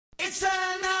It's an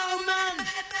omen.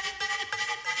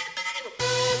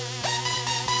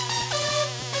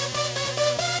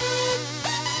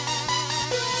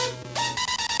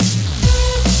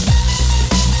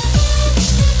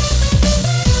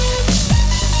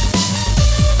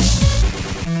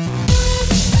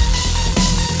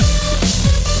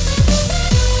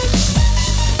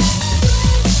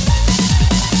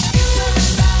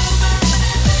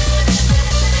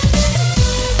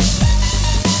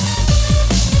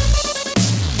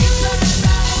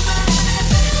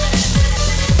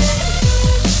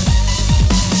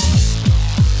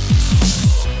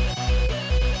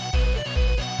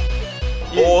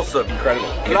 Awesome, incredible,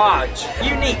 large,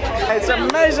 unique. It's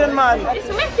amazing, man. It's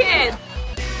wicked.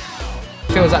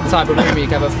 Feels like the type of room you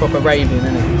can have a proper rave in,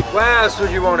 isn't it? Where else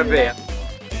would you want to be?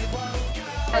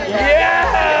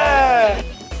 Yeah!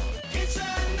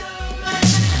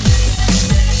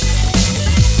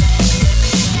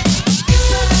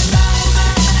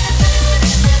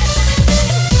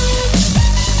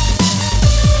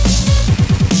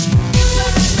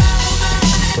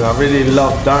 I really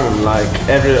love Durham. Like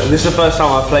this is the first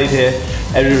time I played here.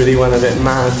 Everybody went a bit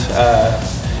mad.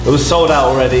 It was sold out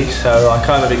already, so I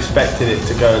kind of expected it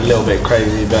to go a little bit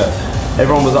crazy, but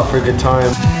everyone was up for a good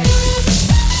time.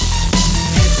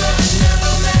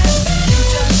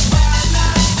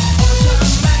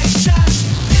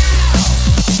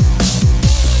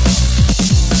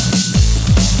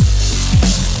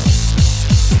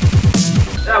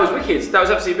 That was wicked. That was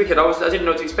absolutely wicked. I didn't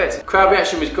know what to expect. Crowd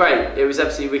reaction was great. It was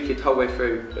absolutely wicked the whole way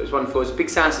through. It was wonderful. There was a big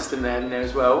sound system there in there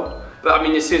as well. But I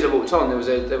mean, as soon as I walked on, there was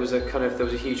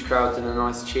a huge crowd and a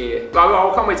nice cheer.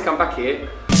 I can't wait to come back here.